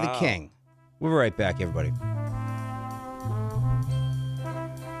we'll play the Wow. king. We'll be right back, everybody.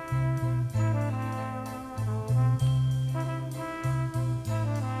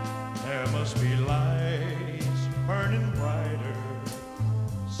 There must be lights burning brighter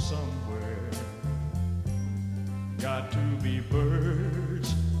somewhere. Got to be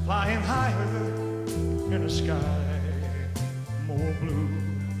birds flying higher in a sky more blue.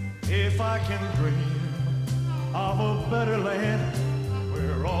 If I can dream of a better land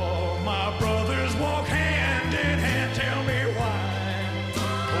where all my brothers walk hand in hand, tell me why.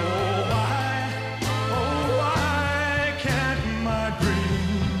 Oh, why can't my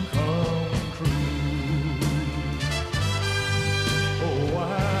dream come true? Oh,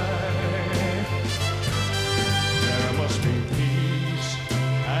 why? There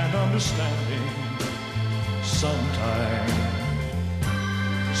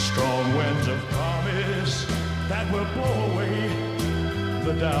winds of promise that will blow away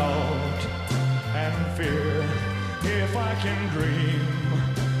the doubt and fear. If I can dream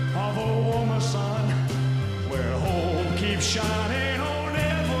of a warmer sun where hope keeps shining on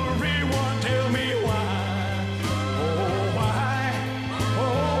everyone, tell me why, oh why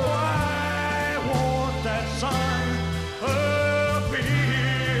won't that sun appear?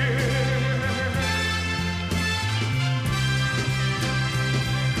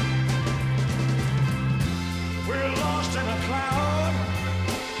 We're lost in a cloud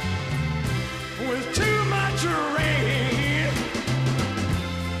with too much rain.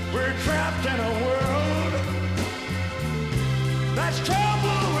 We're trapped in a world that's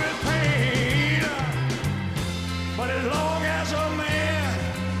troubled with pain. But as long as a man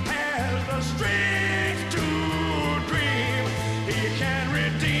has the strength to dream, he can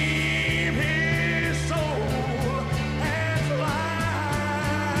redeem his soul and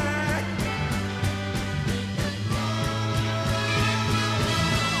fly.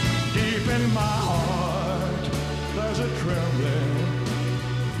 Deep in my heart, there's a trembling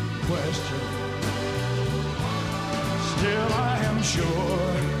question. Still I am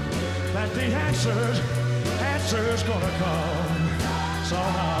sure that the answer's gonna come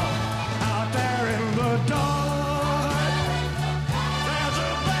somehow. Out there in the dark, there's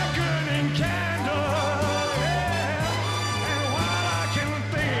a beckoning candle, yeah. And while I can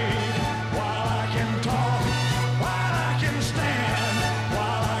think, while I can talk, while I can stand,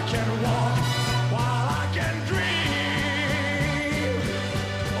 while I can walk, while I can dream,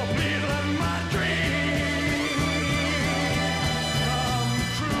 oh please let my dream come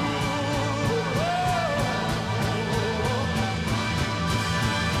true.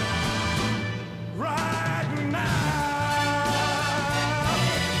 Right now,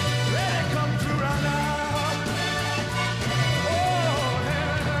 let it come true right now. Oh,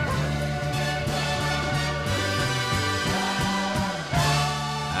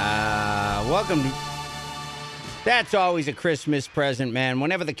 yeah. Welcome to... That's always a Christmas present, man.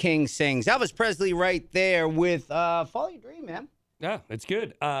 Whenever the king sings. Elvis Presley right there with Follow Your Dream, man. Yeah, it's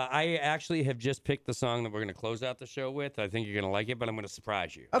good. I actually have just picked the song that we're going to close out the show with. I think you're going to like it, but I'm going to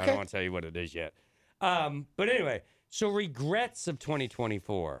surprise you. Okay. I don't want to tell you what it is yet. But anyway, so regrets of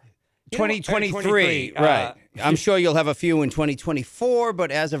 2024. 2023, right. I'm sure you'll have a few in 2024, but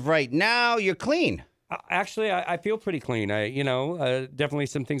as of right now, you're clean. Actually, I feel pretty clean. Definitely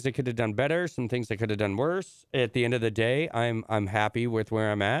some things I could have done better, some things I could have done worse. At the end of the day, I'm happy with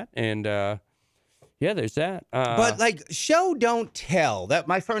where I'm at, and yeah, there's that. But like, show don't tell. That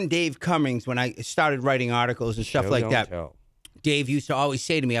my friend Dave Cummings, when I started writing articles and stuff like that, Dave used to always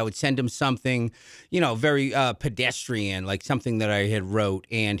say to me, I would send him something, very pedestrian, like something that I had wrote,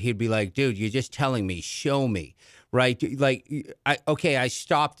 and he'd be like, "Dude, you're just telling me. Show me." Right? Like, I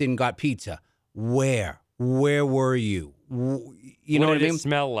stopped and got pizza. Where were you? You know what I mean? What did it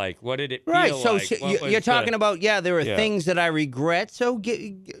smell like? What did it feel right. So like? you're talking about, there are things that I regret. So,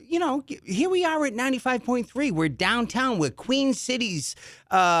 here we are at 95.3. We're downtown. We're Queen City's,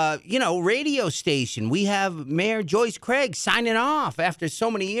 radio station. We have Mayor Joyce Craig signing off after so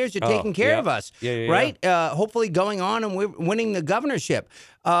many years of taking care of us. Right? Hopefully going on and we're winning the governorship.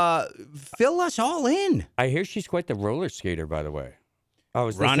 Fill us all in. I hear she's quite the roller skater, by the way. I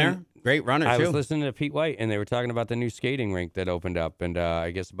was runner. Great runner, too. I was listening to Pete White, and they were talking about the new skating rink that opened up, and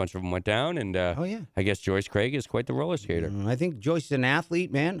I guess a bunch of them went down, and I guess Joyce Craig is quite the roller skater. I think Joyce is an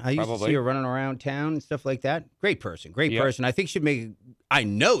athlete, man. I used to see her running around town and stuff like that. Great person. I think I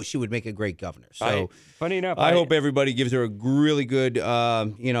know she would make a great governor. So, funny enough, I hope everybody gives her a really good,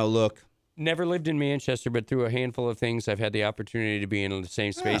 look. Never lived in Manchester, but through a handful of things, I've had the opportunity to be in the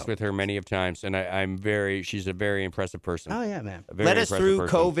same space with her many of times, and she's a very impressive person. Oh yeah, man. Let us through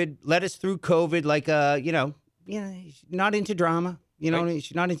COVID. Like, she's not into drama.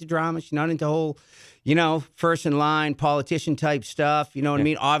 She's not into drama. She's not into whole, first in line politician type stuff. You know what I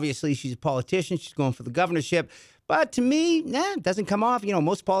mean? Obviously, she's a politician. She's going for the governorship. But to me, it doesn't come off.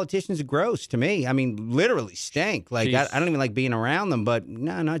 Most politicians are gross to me. I mean, literally stink. Like, I don't even like being around them. But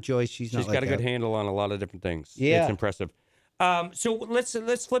no, not Joyce. She's not like that. She's got a good handle on a lot of different things. Yeah. It's impressive. So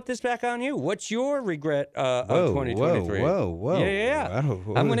let's flip this back on you. What's your regret of 2023? Whoa. Yeah.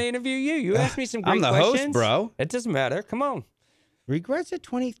 Whoa. I'm going to interview you. You asked me some great questions. I'm the host, bro. It doesn't matter. Come on. Regrets of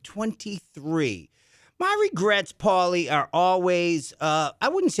 2023. My regrets, Paulie, are always, I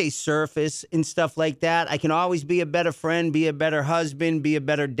wouldn't say surface and stuff like that. I can always be a better friend, be a better husband, be a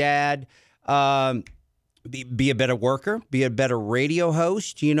better dad, be a better worker, be a better radio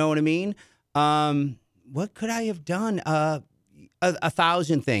host. You know what I mean? What could I have done? a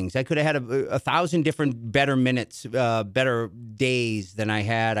thousand things. I could have had a thousand different better minutes, better days than I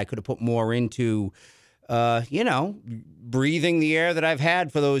had. I could have put more into, breathing the air that I've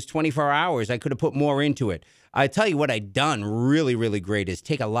had for those 24 hours. I could have put more into it. I tell you what I've done really, really great is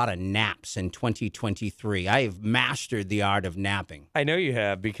take a lot of naps in 2023. I have mastered the art of napping. I know you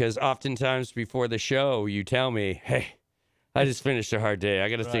have, because oftentimes before the show, you tell me, hey, I just finished a hard day. I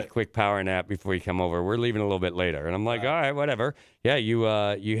got to take a quick power nap before you come over. We're leaving a little bit later. And I'm like, all right, whatever. Yeah, you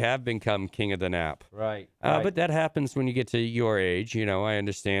have become king of the nap. Right. But that happens when you get to your age. I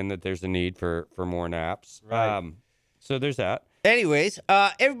understand that there's a need for more naps. Right. So there's that. Anyways,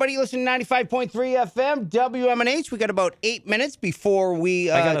 everybody listen to 95.3 FM, WMNH. We got about 8 minutes before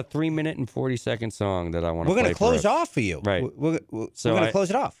we... I got a 3-minute and 40-second song that I want to play. We're going to close off for you. Right. We're going to close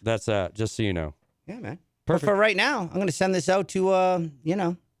it off. That's just so you know. Yeah, man. Perfect. But for right now, I'm going to send this out to, all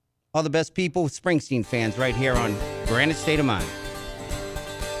the best people, Springsteen fans right here on Granite State of Mind.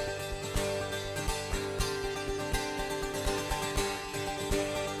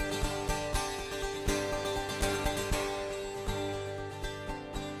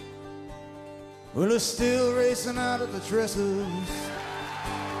 Well, it's still racing out of the trestles,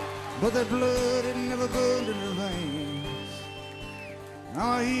 but that blood it never burned in her veins. Now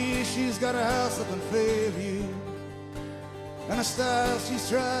I hear she's got a house up in Fairview, and a style she's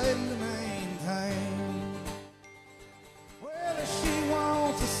trying to maintain. Well, if she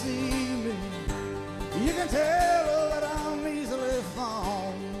wants to see me, you can tell her that I'm easily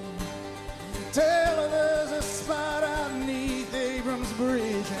found. Tell her there's a spot out beneath Abrams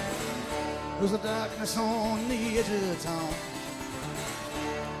Bridge. There's a darkness on the edge of town.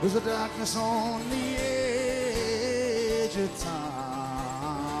 There's a darkness on the edge of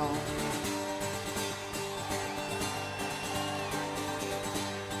town.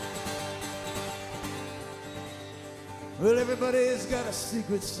 Well, everybody's got a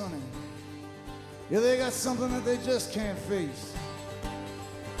secret, sonny. Yeah, they got something that they just can't face.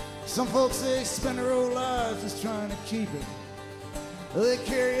 Some folks, they spend their whole lives just trying to keep it. They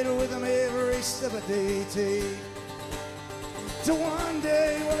carry it with them every step that they take. Till one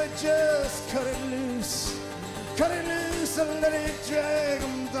day, well, they just cut it loose and let it drag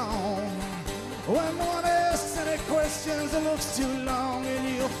them down. When no one asks any questions, it looks too long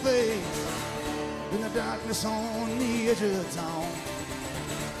in your face. In the darkness on the edge of town.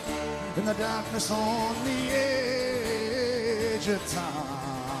 In the darkness on the edge of town.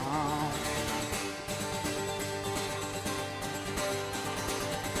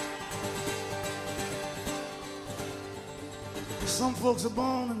 Some folks are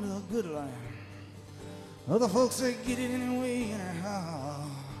born into a good life. Other folks, they get it anyway anyhow.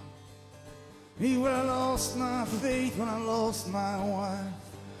 Me, well, I lost my faith when I lost my wife.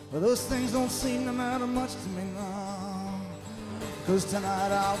 But those things don't seem to matter much to me now. 'Cause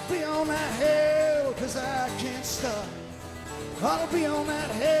tonight I'll be on that hill, 'cause I can't stop. I'll be on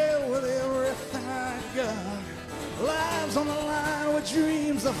that hill with everything I got. Lives on the line with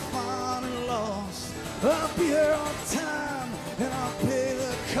dreams are found and lost. I'll be here on time, and I'll pay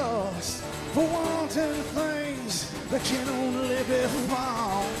the cost for wanting things that can only be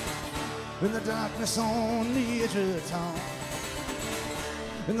found in the darkness on the edge of town.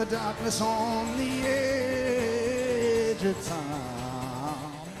 In the darkness on the edge of town.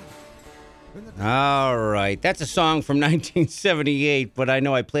 All right. That's a song from 1978, but I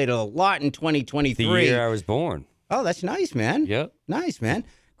know I played it a lot in 2023. The year I was born. Oh, that's nice, man. Yep. Nice, man.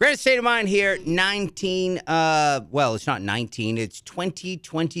 Great state of mind here. 19, well, it's not 19. It's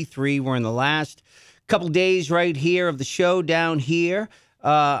 2023. We're in the last couple days right here of the show down here.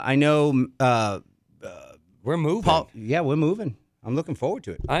 I know. We're moving. Paul, yeah, we're moving. I'm looking forward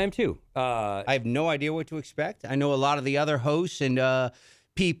to it. I am too. I have no idea what to expect. I know a lot of the other hosts and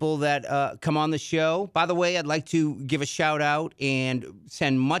people that come on the show. By the way, I'd like to give a shout out and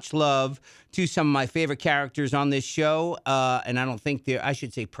send much love to some of my favorite characters on this show. And I don't think I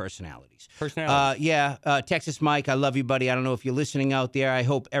should say personalities. Texas Mike, I love you, buddy. I don't know if you're listening out there. I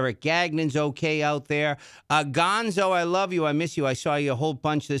hope Eric Gagnon's okay out there. Gonzo, I love you. I miss you. I saw you a whole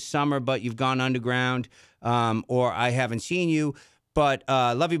bunch this summer, but you've gone underground, or I haven't seen you. But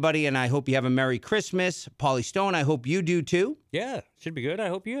love you, buddy, and I hope you have a Merry Christmas. Paulie Stone, I hope you do, too. Yeah, should be good. I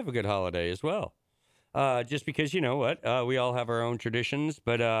hope you have a good holiday as well. Just because, you know what, we all have our own traditions.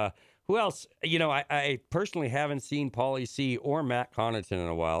 But who else? You know, I personally haven't seen Paulie C. or Matt Connaughton in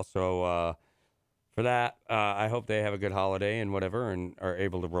a while. So for that, I hope they have a good holiday and whatever and are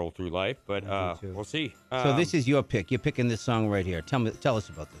able to roll through life. But we'll see. So this is your pick. You're picking this song right here. Tell us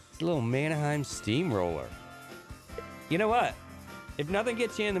about this. It's a little Mannheim Steamroller. You know what? If nothing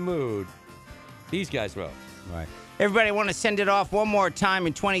gets you in the mood, these guys will. Right. Everybody, I want to send it off one more time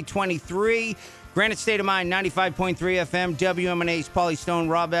in 2023. Granite State of Mind, 95.3 FM, WMNA's Pauly Stone,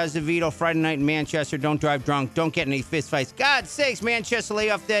 Rob Azevedo, Friday night in Manchester. Don't drive drunk. Don't get in any fistfights. God's sakes, Manchester, lay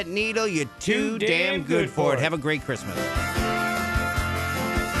off that needle. You're too damn good for it. Have a great Christmas.